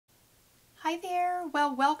Hi there.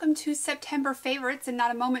 Well, welcome to September favorites, and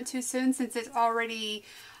not a moment too soon since it's already,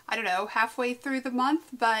 I don't know, halfway through the month,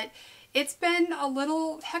 but it's been a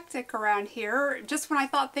little hectic around here. Just when I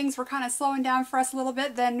thought things were kind of slowing down for us a little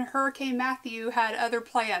bit, then Hurricane Matthew had other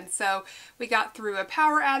plans. So we got through a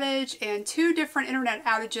power outage and 2 different internet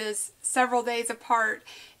outages several days apart,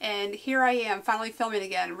 and here I am finally filming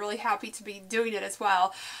again. Really happy to be doing it as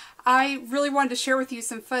well. I really wanted to share with you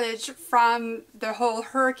some footage from the whole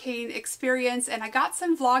hurricane experience, and I got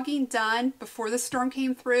some vlogging done before the storm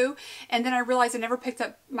came through, and then I realized I never picked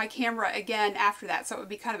up my camera again after that, so it would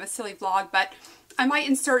be kind of a silly vlog, but I might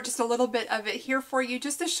insert just a little bit of it here for you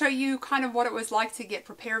just to show you kind of what it was like to get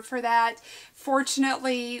prepared for that.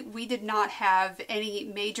 Fortunately, we did not have any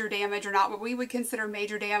major damage, or not what we would consider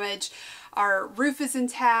major damage. Our roof is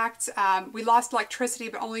intact. We lost electricity,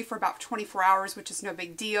 but only for about 24 hours, which is no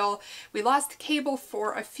big deal. We lost the cable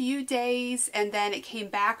for a few days, and then it came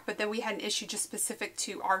back, but then we had an issue just specific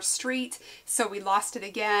to our street, so we lost it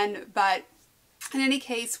again. But in any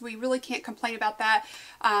case, we really can't complain about that.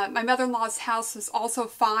 My mother-in-law's house was also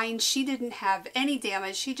fine. She didn't have any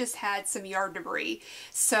damage. She just had some yard debris.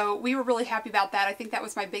 So we were really happy about that. I think that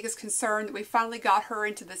was my biggest concern, that we finally got her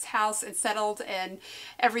into this house and settled and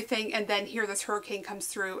everything. And then here this hurricane comes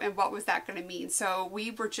through, and what was that going to mean? So we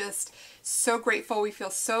were just so grateful. We feel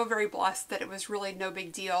so very blessed that it was really no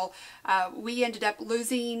big deal. We ended up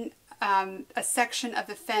losing a section of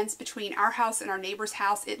the fence between our house and our neighbor's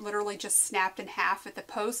house. It literally just snapped in half at the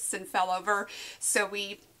posts and fell over. So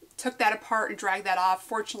we took that apart and dragged that off.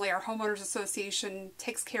 Fortunately, our homeowners association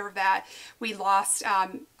takes care of that. We lost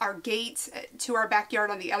our gate to our backyard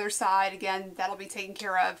on the other side. Again, that'll be taken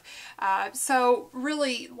care of. So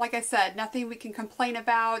really, like I said, nothing we can complain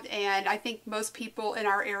about, and I think most people in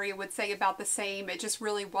our area would say about the same. It just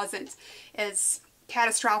really wasn't as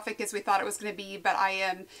catastrophic as we thought it was going to be, but I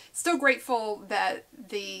am still grateful that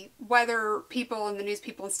the weather people and the news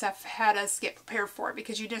people and stuff had us get prepared for it,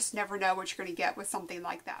 because you just never know what you're going to get with something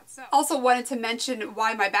like that. So, also wanted to mention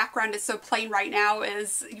why my background is so plain right now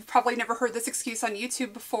is, you've probably never heard this excuse on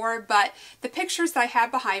YouTube before, but the pictures that I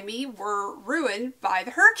have behind me were ruined by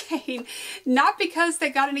the hurricane. Not because they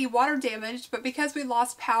got any water damage, but because we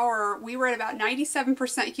lost power. We were at about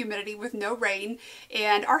 97% humidity with no rain,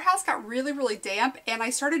 and our house got really, really damp. And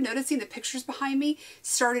I started noticing the pictures behind me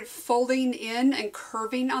started folding in and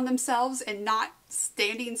curving on themselves and not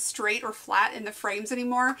standing straight or flat in the frames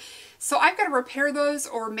anymore. So I've got to repair those,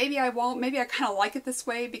 or maybe I won't. Maybe I kind of like it this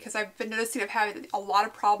way, because I've been noticing I've had a lot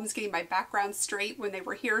of problems getting my background straight when they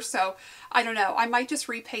were here. So I don't know. I might just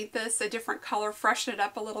repaint this a different color, freshen it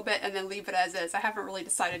up a little bit, and then leave it as is. I haven't really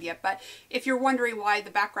decided yet. But if you're wondering why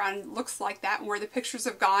the background looks like that and where the pictures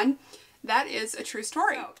have gone, that is a true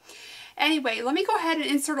story. Anyway, let me go ahead and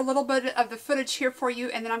insert a little bit of the footage here for you,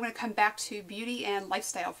 and then I'm going to come back to beauty and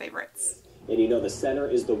lifestyle favorites. And you know, the center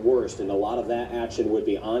is the worst, and a lot of that action would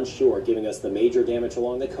be onshore, giving us the major damage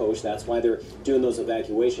along the coast. That's why they're doing those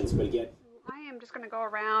evacuations. But again, I am just going to go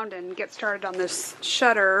around and get started on this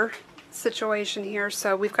shutter situation here.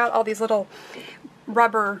 So we've got all these little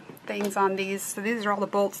rubber things on these. So these are all the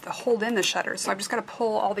bolts that hold in the shutter. So I'm just going to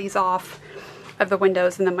pull all these off of the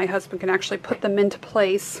windows, and then my husband can actually put them into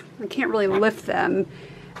place. I can't really lift them,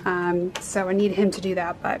 so I need him to do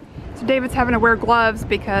that. But so David's having to wear gloves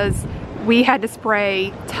because we had to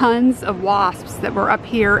spray tons of wasps that were up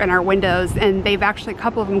here in our windows, and they've actually, a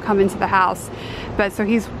couple of them come into the house. But so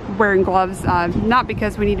he's wearing gloves, not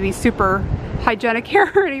because we need to be super hygienic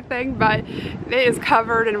here or anything, but it is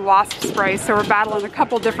covered in wasp spray, so we're battling a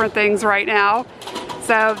couple different things right now.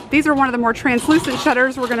 So these are one of the more translucent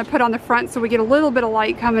shutters we're going to put on the front, so we get a little bit of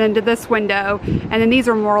light coming into this window. And then these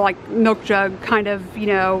are more like milk jug kind of, you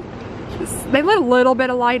know, they let a little bit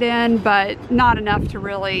of light in, but not enough to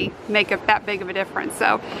really make that big of a difference.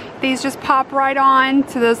 So these just pop right on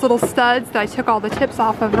to those little studs that I took all the tips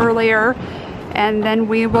off of earlier, and then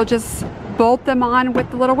we will just bolt them on with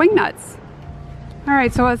the little wing nuts. All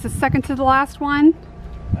right, so it's the second to the last one?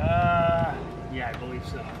 Yeah, I believe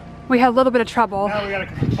so. We had a little bit of trouble. Now we gotta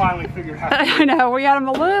finally figure out. I know, we had them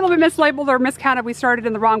a little bit mislabeled or miscounted. We started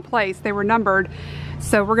in the wrong place. They were numbered,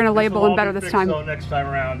 so we're gonna label them better this time. So next time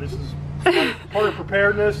around, this is part of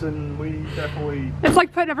preparedness, and we definitely. It's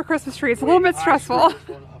like putting up a Christmas tree. It's a little bit stressful.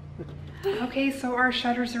 Okay, so our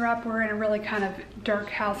shutters are up. We're in a really kind of dark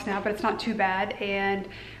house now, but it's not too bad. And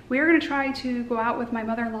we are going to try to go out with my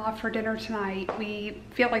mother-in-law for dinner tonight. We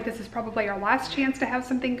feel like this is probably our last chance to have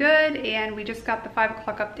something good, and we just got the 5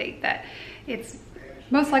 o'clock update that it's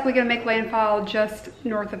most likely going to make landfall just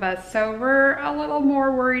north of us. So we're a little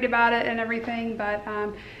more worried about it and everything, but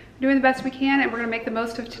doing the best we can, and we're gonna make the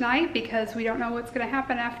most of tonight because we don't know what's gonna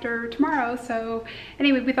happen after tomorrow. So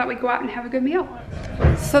anyway, we thought we'd go out and have a good meal.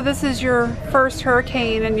 So this is your first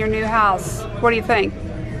hurricane in your new house. What do you think?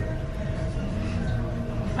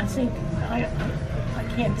 I think, I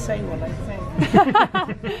can't say what I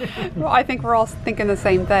think. Well, I think we're all thinking the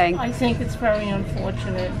same thing. I think it's very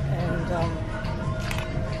unfortunate and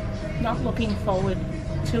not looking forward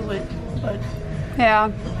to it, but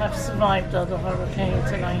Yeah. I've survived other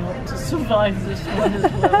hurricanes and I hope to survive this one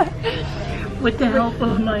as well. With the help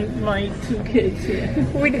of my 2 kids here.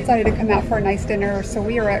 We decided to come out for a nice dinner, so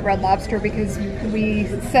we are at Red Lobster because we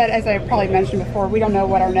said, as I probably mentioned before, we don't know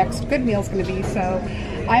what our next good meal is going to be. So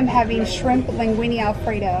I'm having shrimp linguine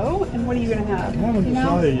alfredo, and what are you going to have? I haven't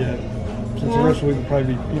decided yet. Since the rest of the week will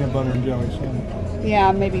probably be peanut butter and jelly. So.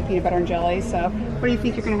 Yeah, maybe peanut butter and jelly. So what do you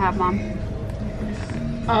think you're going to have, Mom?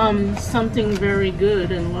 Something very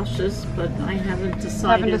good and luscious, but I haven't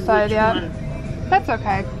decided which yet? one. That's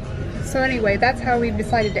okay. So anyway, that's how we've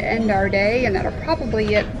decided to end our day, and that'll probably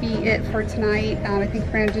be it for tonight. I think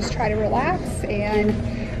we're gonna just try to relax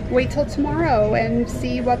and wait till tomorrow and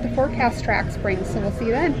see what the forecast tracks bring. So we'll see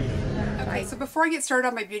you then. Okay, so before I get started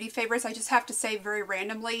on my beauty favorites, I just have to say very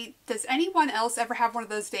randomly, does anyone else ever have one of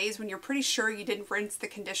those days when you're pretty sure you didn't rinse the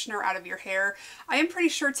conditioner out of your hair? I am pretty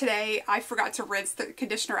sure today I forgot to rinse the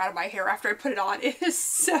conditioner out of my hair after I put it on. It is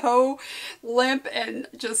so limp and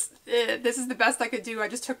just, this is the best I could do. I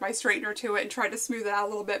just took my straightener to it and tried to smooth it out a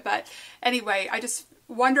little bit. But anyway, I just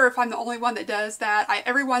wonder if I'm the only one that does that.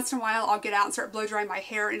 Every once in a while I'll get out and start blow drying my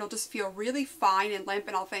hair and it'll just feel really fine and limp,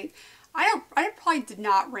 and I'll think, I probably did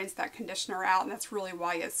not rinse that conditioner out, and that's really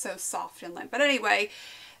why it's so soft and limp. But anyway,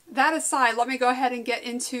 that aside, let me go ahead and get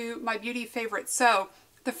into my beauty favorites. So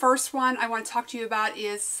the first one I want to talk to you about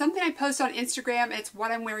is something I posted on Instagram. It's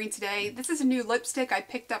what I'm wearing today. This is a new lipstick I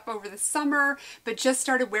picked up over the summer, but just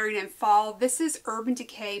started wearing in fall. This is Urban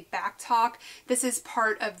Decay Back Talk. This is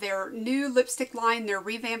part of their new lipstick line, their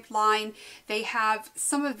revamped line. They have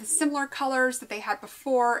some of the similar colors that they had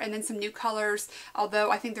before and then some new colors,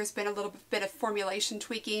 although I think there's been a little bit of formulation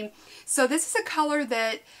tweaking. So this is a color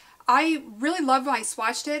that I really loved when I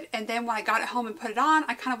swatched it, and then when I got it home and put it on,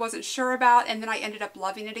 I kind of wasn't sure about, and then I ended up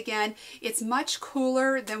loving it again. It's much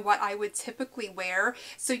cooler than what I would typically wear,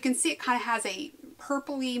 so you can see it kind of has a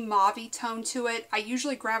purpley mauvey tone to it. I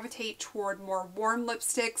usually gravitate toward more warm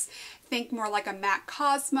lipsticks. Think more like a MAC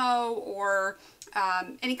Cosmo or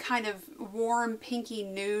any kind of warm pinky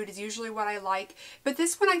nude is usually what I like. But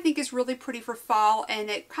this one I think is really pretty for fall, and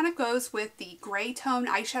it kind of goes with the gray tone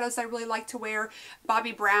eyeshadows I really like to wear.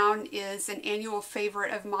 Bobbi Brown is an annual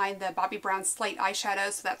favorite of mine, the Bobbi Brown Slate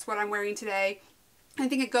eyeshadow, so that's what I'm wearing today. I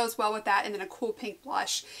think it goes well with that, and then a cool pink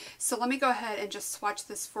blush. So let me go ahead and just swatch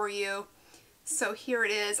this for you. So here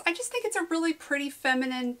it is. I just think it's a really pretty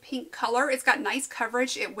feminine pink color. It's got nice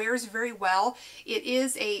coverage. It wears very well. It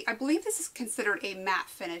is I believe this is considered a matte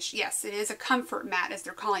finish. Yes, it is a comfort matte as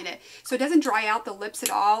they're calling it. So it doesn't dry out the lips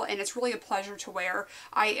at all, and it's really a pleasure to wear.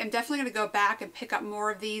 I am definitely going to go back and pick up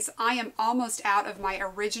more of these. I am almost out of my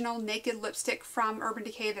original naked lipstick from Urban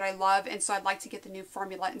Decay that I love, and so I'd like to get the new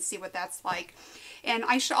formula and see what that's like. And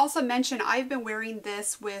I should also mention I've been wearing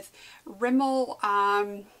this with Rimmel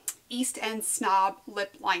East End Snob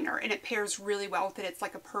lip liner, and it pairs really well with it. It's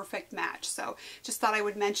like a perfect match. So just thought I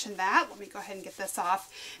would mention that. Let me go ahead and get this off.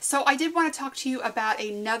 So I did want to talk to you about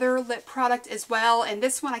another lip product as well, and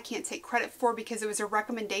this one I can't take credit for because it was a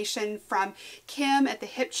recommendation from Kim at the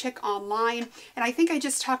Hip Chick online, and I think I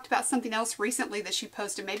just talked about something else recently that she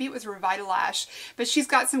posted. Maybe it was Revitalash, but she's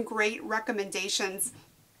got some great recommendations.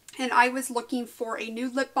 And I was looking for a new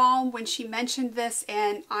lip balm when she mentioned this,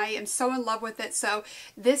 and I am so in love with it. So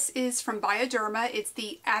this is from Bioderma. It's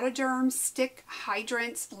the Atoderm Stick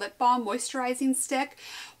Hydrant Lip Balm Moisturizing Stick.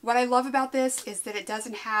 What I love about this is that it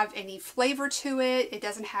doesn't have any flavor to it. It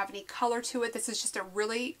doesn't have any color to it. This is just a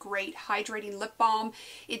really great hydrating lip balm.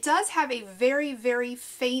 It does have a very, very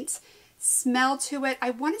faint smell to it.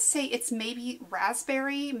 I want to say it's maybe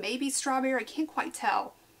raspberry, maybe strawberry. I can't quite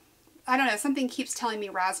tell. I don't know, something keeps telling me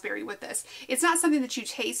raspberry with this. It's not something that you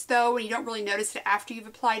taste though, and you don't really notice it after you've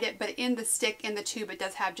applied it, but in the stick, in the tube, it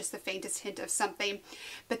does have just the faintest hint of something.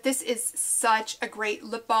 But this is such a great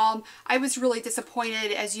lip balm. I was really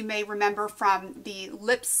disappointed, as you may remember, from the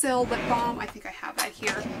Lipsil lip balm. I think I have that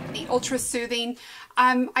here, the Ultra Soothing.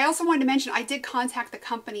 I also wanted to mention I did contact the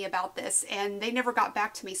company about this, and they never got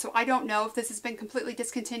back to me, so I don't know if this has been completely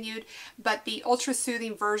discontinued, but the Ultra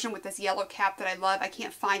Soothing version with this yellow cap that I love, I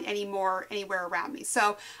can't find anymore anywhere around me.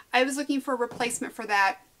 So I was looking for a replacement for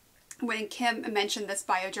that. when Kim mentioned this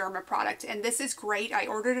Bioderma product, and this is great. I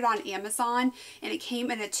ordered it on Amazon and it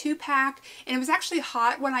came in a 2-pack, and it was actually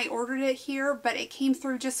hot when I ordered it here, but it came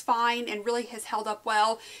through just fine and really has held up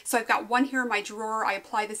well. So I've got one here in my drawer. I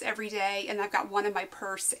apply this every day, and I've got one in my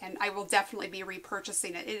purse, and I will definitely be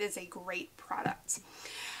repurchasing it. It is a great product.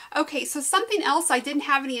 Okay, so something else I didn't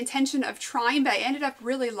have any intention of trying, but I ended up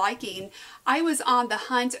really liking. I was on the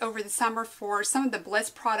hunt over the summer for some of the Bliss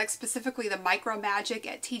products, specifically the Micro Magic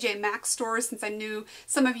at TJ Maxx stores, since I knew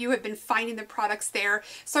some of you had been finding the products there.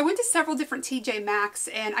 So I went to several different TJ Maxx,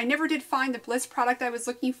 and I never did find the Bliss product I was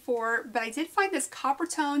looking for, but I did find this Copper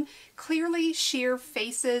Tone Clearly Sheer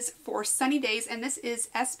Faces for Sunny Days, and this is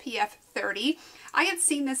SPF 30. I had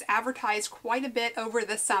seen this advertised quite a bit over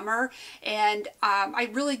the summer, and I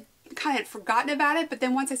really kind of had forgotten about it, but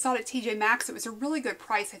then once I saw it at TJ Maxx, it was a really good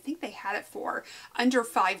price. I think they had it for under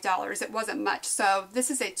 $5. It wasn't much. So this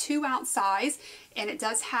is a 2-ounce size, and it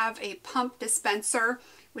does have a pump dispenser,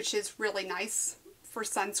 which is really nice for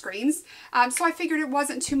sunscreens. So I figured it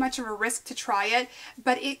wasn't too much of a risk to try it,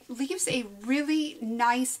 but it leaves a really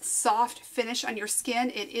nice soft finish on your skin.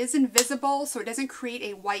 It is invisible, so it doesn't create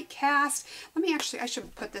a white cast. Let me actually, I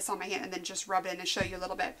should put this on my hand and then just rub it in and show you a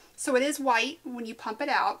little bit. So it is white when you pump it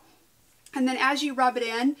out. And then as you rub it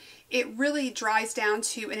in, it really dries down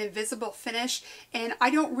to an invisible finish, and I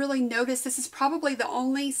don't really notice. This is probably the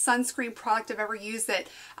only sunscreen product I've ever used that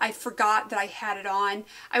I forgot that I had it on.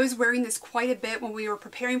 I was wearing this quite a bit when we were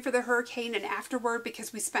preparing for the hurricane and afterward,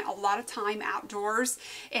 because we spent a lot of time outdoors,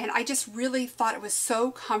 and I just really thought it was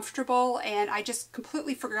so comfortable, and I just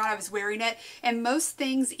completely forgot I was wearing it. And most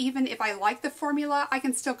things, even if I like the formula, I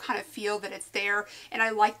can still kind of feel that it's there, and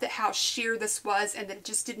I liked how sheer this was and that it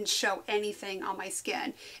just didn't show anything on my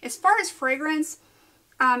skin. As far as fragrance,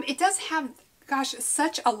 it does have, gosh,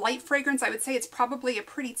 such a light fragrance. I would say it's probably a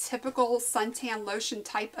pretty typical suntan lotion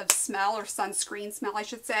type of smell, or sunscreen smell, I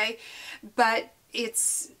should say, but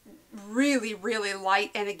it's really, really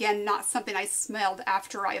light, and again, not something I smelled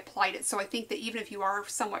after I applied it. So I think that even if you are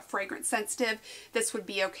somewhat fragrance sensitive, this would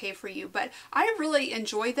be okay for you. But I really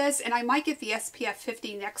enjoy this, and I might get the SPF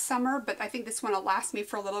 50 next summer, but I think this one will last me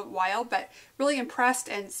for a little while. But really impressed,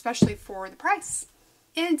 and especially for the price.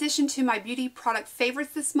 In addition to my beauty product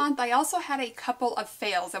favorites this month, I also had a couple of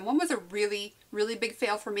fails, and one was a really big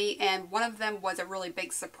fail for me, and one of them was a really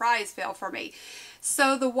big surprise fail for me.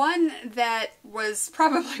 So the one that was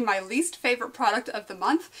probably my least favorite product of the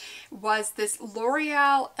month was this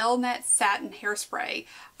L'Oreal Elnet Satin Hairspray.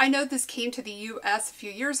 I know this came to the US a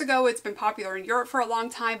few years ago. It's been popular in Europe for a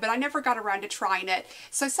long time, but I never got around to trying it.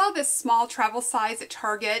 So I saw this small travel size at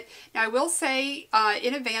Target. Now I will say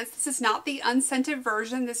in advance, this is not the unscented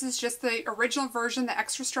version. This is just the original version, the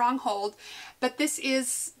extra strong hold, but this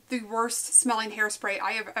is the worst smelling hairspray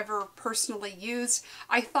I have ever personally used.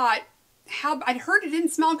 I thought, I'd heard it didn't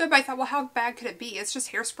smell good, but I thought, well, how bad could it be? It's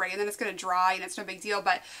just hairspray, and then it's going to dry, and it's no big deal,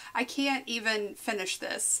 but I can't even finish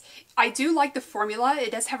this. I do like the formula.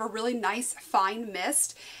 It does have a really nice fine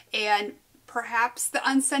mist, and perhaps the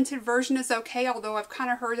unscented version is okay, although I've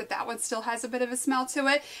kind of heard that that one still has a bit of a smell to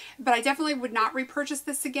it, but I definitely would not repurchase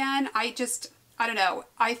this again. I don't know.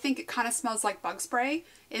 I think it kind of smells like bug spray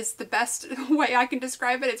is the best way I can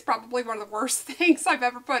describe it. It's probably one of the worst things I've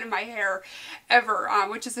ever put in my hair ever,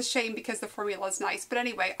 which is a shame because the formula is nice. But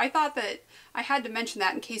anyway, I thought that I had to mention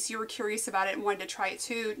that in case you were curious about it and wanted to try it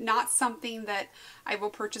too. Not something that I will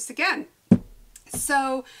purchase again.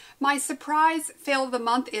 So my surprise fail of the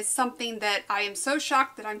month is something that I am so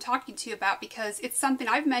shocked that I'm talking to you about, because it's something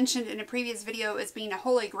I've mentioned in a previous video as being a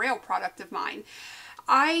holy grail product of mine.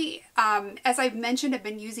 I, as I've mentioned, have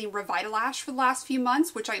been using Revitalash for the last few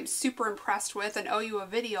months, which I am super impressed with and owe you a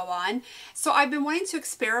video on. So I've been wanting to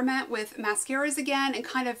experiment with mascaras again and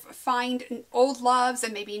kind of find old loves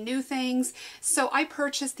and maybe new things. So I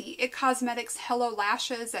purchased the IT Cosmetics Hello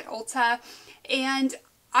Lashes at Ulta, and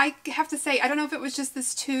I have to say, I don't know if it was just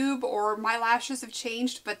this tube or my lashes have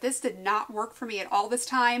changed, but this did not work for me at all this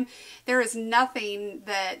time. There is nothing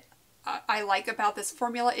that I like about this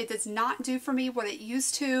formula. It does not do for me what it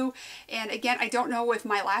used to. And again, I don't know if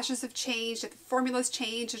my lashes have changed, if the formula's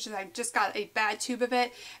changed, or I've just got a bad tube of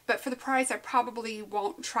it. But for the price, I probably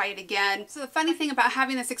won't try it again. So the funny thing about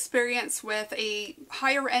having this experience with a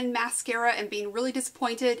higher end mascara and being really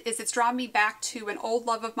disappointed is it's drawn me back to an old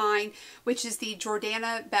love of mine, which is the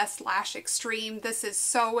Jordana Best Lash Extreme. This is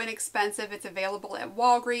so inexpensive. It's available at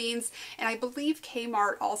Walgreens, and I believe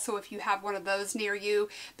Kmart also if you have one of those near you.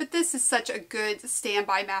 But this this is such a good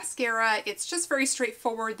standby mascara. It's just very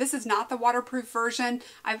straightforward. This is not the waterproof version.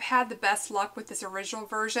 I've had the best luck with this original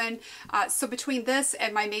version. So between this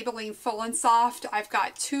and my Maybelline Full and Soft, I've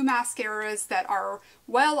got two mascaras that are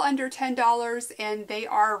well under $10, and they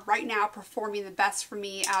are right now performing the best for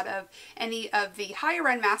me out of any of the higher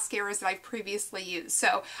end mascaras that I've previously used.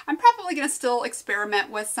 So I'm probably going to still experiment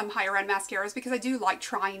with some higher end mascaras because I do like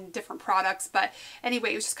trying different products. But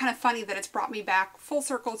anyway, it was just kind of funny that it's brought me back full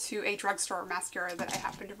circle to a drugstore mascara that I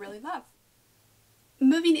happen to really love.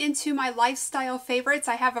 Moving into my lifestyle favorites,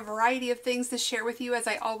 I have a variety of things to share with you, as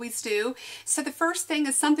I always do. So the first thing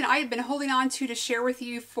is something I had been holding on to share with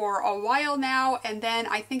you for a while now, and then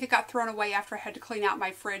I think it got thrown away after I had to clean out my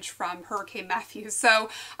fridge from Hurricane Matthew. So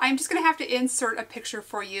I'm just going to have to insert a picture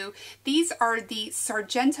for you. These are the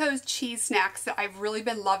Sargento's cheese snacks that I've really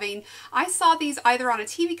been loving. I saw these either on a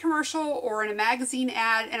TV commercial or in a magazine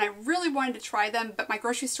ad, and I really wanted to try them, but my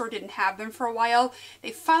grocery store didn't have them for a while. They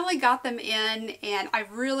finally got them in, and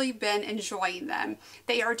I've really been enjoying them.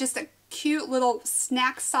 They are just a cute little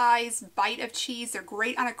snack size bite of cheese. They're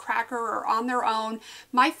great on a cracker or on their own.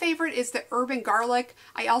 My favorite is the herb and garlic.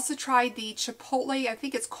 I also tried the chipotle, I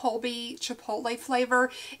think it's Colby chipotle flavor.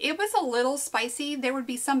 It was a little spicy. There would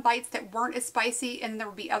be some bites that weren't as spicy, and there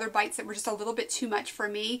would be other bites that were just a little bit too much for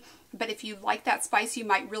me. But if you like that spice, you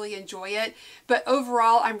might really enjoy it. But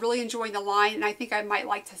overall, I'm really enjoying the line, and I think I might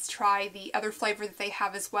like to try the other flavor that they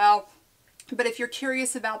have as well. But if you're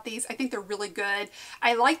curious about these, I think they're really good.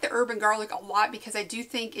 I like the herb and garlic a lot because I do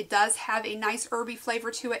think it does have a nice herby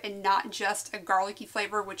flavor to it and not just a garlicky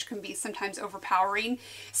flavor, which can be sometimes overpowering.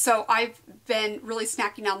 So I've been really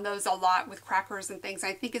snacking on those a lot with crackers and things.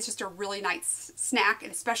 I think it's just a really nice snack,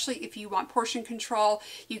 and especially if you want portion control,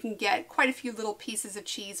 you can get quite a few little pieces of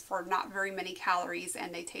cheese for not very many calories,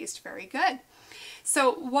 and they taste very good.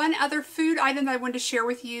 So one other food item that I wanted to share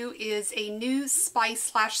with you is a new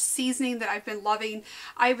spice / seasoning that I've been loving.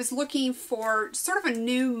 I was looking for sort of a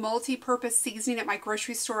new multi-purpose seasoning at my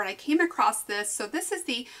grocery store, and I came across this. So this is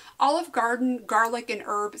the Olive Garden garlic and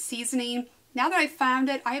herb seasoning. Now that I've found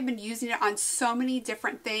it, I have been using it on so many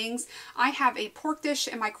different things. I have a pork dish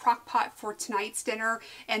in my crock pot for tonight's dinner,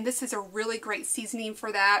 and this is a really great seasoning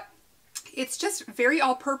for that. It's just very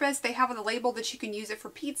all-purpose. They have on the label that you can use it for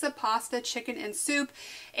pizza, pasta, chicken, and soup,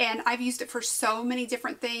 and I've used it for so many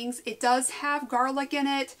different things. It does have garlic in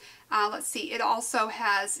it. Let's see, it also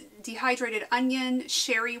has dehydrated onion,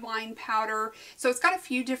 sherry wine powder, so it's got a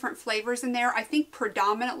few different flavors in there. I think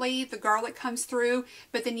predominantly the garlic comes through,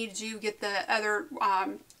 but then you do get the other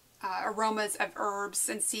aromas of herbs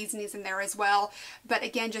and seasonings in there as well. But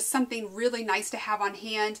again, just something really nice to have on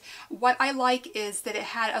hand. What I like is that it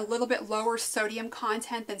had a little bit lower sodium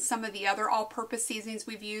content than some of the other all-purpose seasonings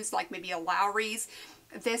we've used, like maybe a Lowry's.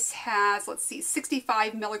 This has, let's see,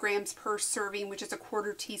 65 milligrams per serving, which is a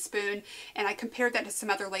 1/4 teaspoon, and I compared that to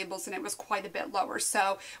some other labels and it was quite a bit lower.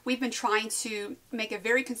 So we've been trying to make a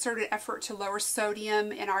very concerted effort to lower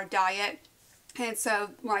sodium in our diet. And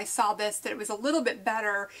so when I saw this, that it was a little bit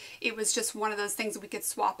better, it was just one of those things that we could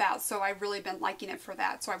swap out. So I've really been liking it for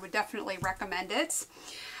that. So I would definitely recommend it.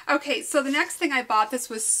 Okay, so the next thing I bought, this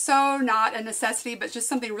was so not a necessity, but just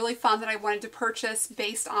something really fun that I wanted to purchase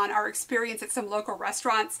based on our experience at some local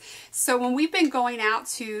restaurants. So when we've been going out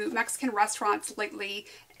to Mexican restaurants lately,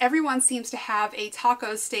 everyone seems to have a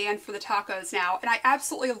taco stand for the tacos now, and I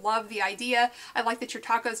absolutely love the idea. I like that your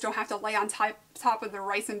tacos don't have to lay on top of the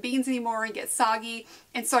rice and beans anymore and get soggy,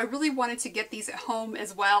 and so I really wanted to get these at home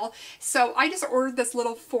as well. So I just ordered this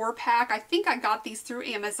little 4-pack. I think I got these through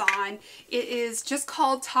Amazon. It is just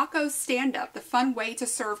called Taco Stand Up, the fun way to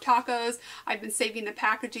serve tacos. I've been saving the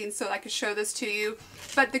packaging so I could show this to you.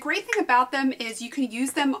 But the great thing about them is you can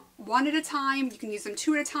use them one at a time, you can use them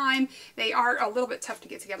 2 at a time. They are a little bit tough to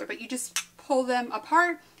get together, but you just pull them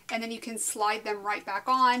apart and then you can slide them right back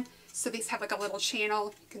on. So these have like a little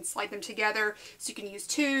channel, you can slide them together. So you can use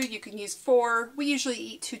 2, you can use 4. We usually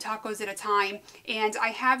eat 2 tacos at a time, and I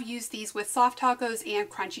have used these with soft tacos and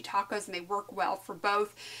crunchy tacos, and they work well for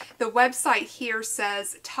both. The website here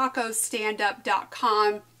says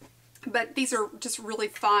tacostandup.com. But these are just really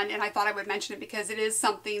fun, and I thought I would mention it because it is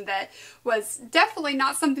something that was definitely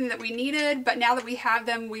not something that we needed, but now that we have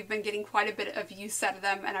them, we've been getting quite a bit of use out of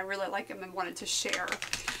them, and I really like them and wanted to share.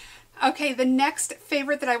 Okay, the next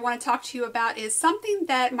favorite that I want to talk to you about is something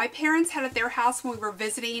that my parents had at their house when we were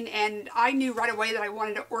visiting, and I knew right away that I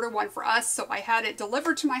wanted to order one for us, so I had it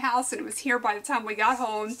delivered to my house and it was here by the time we got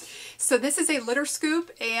home. So this is a litter scoop,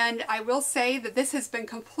 and I will say that this has been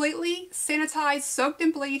completely sanitized, soaked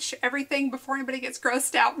in bleach, everything. Before anybody gets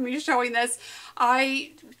grossed out from me showing this,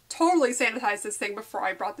 I totally sanitized this thing before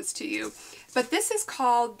I brought this to you. But this is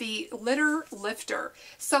called the Litter Lifter.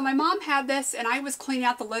 So my mom had this, and I was cleaning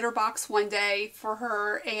out the litter box one day for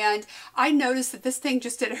her, and I noticed that this thing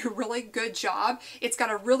just did a really good job. It's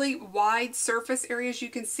got a really wide surface area, as you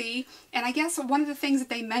can see, and I guess one of the things that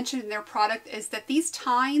they mentioned in their product is that these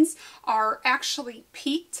tines are actually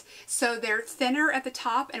peaked, so they're thinner at the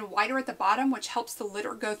top and wider at the bottom, which helps the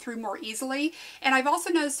litter go through more easily. And I've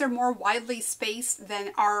also noticed they're more widely spaced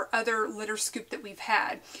than our other litter scoop that we've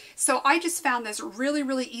had. So I just found this really,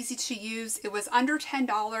 really easy to use. It was under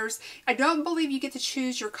 $10. I don't believe you get to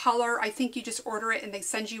choose your color. I think you just order it and they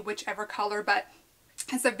send you whichever color, but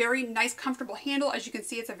it's a very nice, comfortable handle. As you can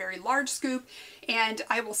see, it's a very large scoop, and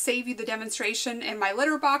I will save you the demonstration in my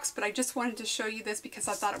litter box, but I just wanted to show you this because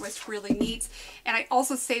I thought it was really neat. And I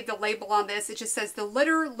also saved the label on this. It just says the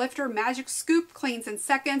Litter Lifter Magic Scoop cleans in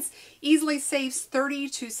seconds, easily saves 30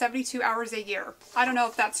 to 72 hours a year. I don't know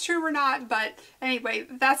if that's true or not, but anyway,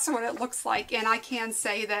 that's what it looks like, and I can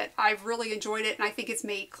say that I've really enjoyed it, and I think it's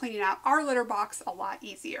made cleaning out our litter box a lot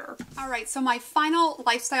easier. Alright, so my final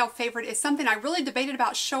lifestyle favorite is something I really debated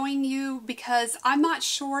about showing you because I'm not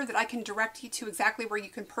sure that I can direct you to exactly where you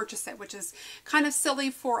can purchase it, which is kind of silly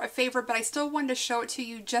for a favorite, but I still wanted to show it to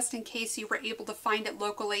you just in case you were able to find it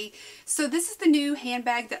locally. So this is the new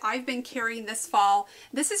handbag that I've been carrying this fall.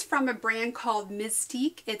 This is from a brand called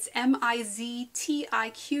Miztique. It's M-I-Z-T-I-Q-U-E.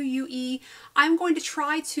 I'm going to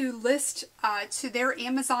try to list to their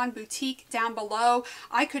Amazon boutique down below.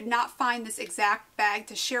 I could not find this exact bag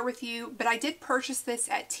to share with you, but I did purchase this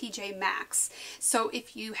at TJ Maxx. So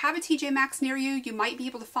if you have a TJ Maxx near you, you might be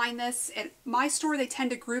able to find this. At my store, they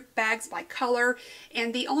tend to group bags by color,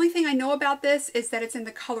 and the only thing I know about this is that it's in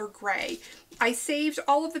the color gray. I saved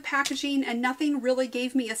all of the packaging and nothing really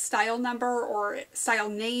gave me a style number or style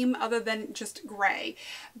name other than just gray.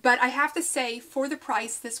 But I have to say, for the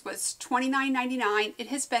price, this was $29.99. It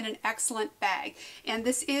has been an excellent bag, and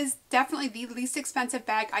this is definitely the least expensive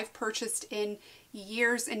bag I've purchased in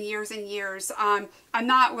years and years and years. I'm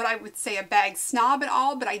not what I would say a bag snob at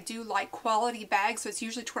all, but I do like quality bags, so it's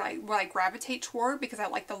usually what I gravitate toward because I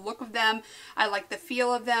like the look of them, I like the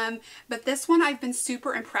feel of them. But this one I've been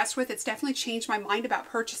super impressed with. It's definitely changed my mind about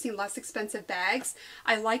purchasing less expensive bags.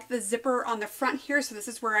 I like the zipper on the front here, so this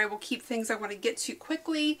is where I will keep things I want to get to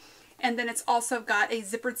quickly. And then it's also got a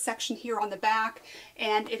zippered section here on the back,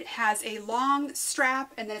 and it has a long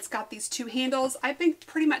strap, and then it's got these two handles. I've been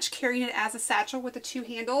pretty much carrying it as a satchel with the two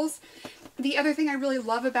handles. The other thing I really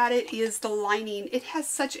love about it is the lining. It has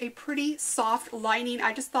such a pretty soft lining.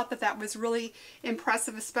 I just thought that that was really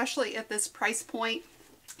impressive, especially at this price point.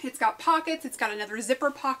 It's got pockets, it's got another zipper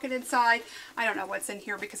pocket inside. I don't know what's in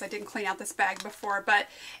here because I didn't clean out this bag before, but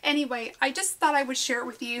anyway, I just thought I would share it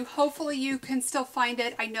with you. Hopefully you can still find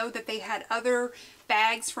it. I know that they had other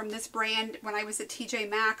bags from this brand when I was at TJ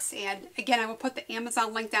Maxx, and again, I will put the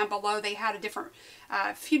Amazon link down below. They had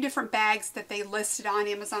a few different bags that they listed on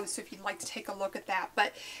Amazon, so if you'd like to take a look at that.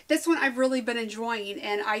 But this one I've really been enjoying,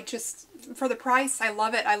 and I just, for the price, I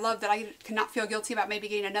love it. I love that I cannot feel guilty about maybe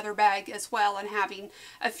getting another bag as well and having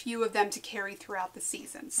a few of them to carry throughout the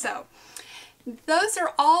season. So those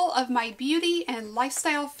are all of my beauty and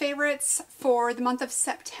lifestyle favorites for the month of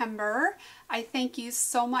September. I thank you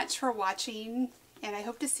so much for watching, and I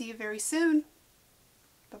hope to see you very soon.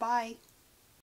 Bye-bye.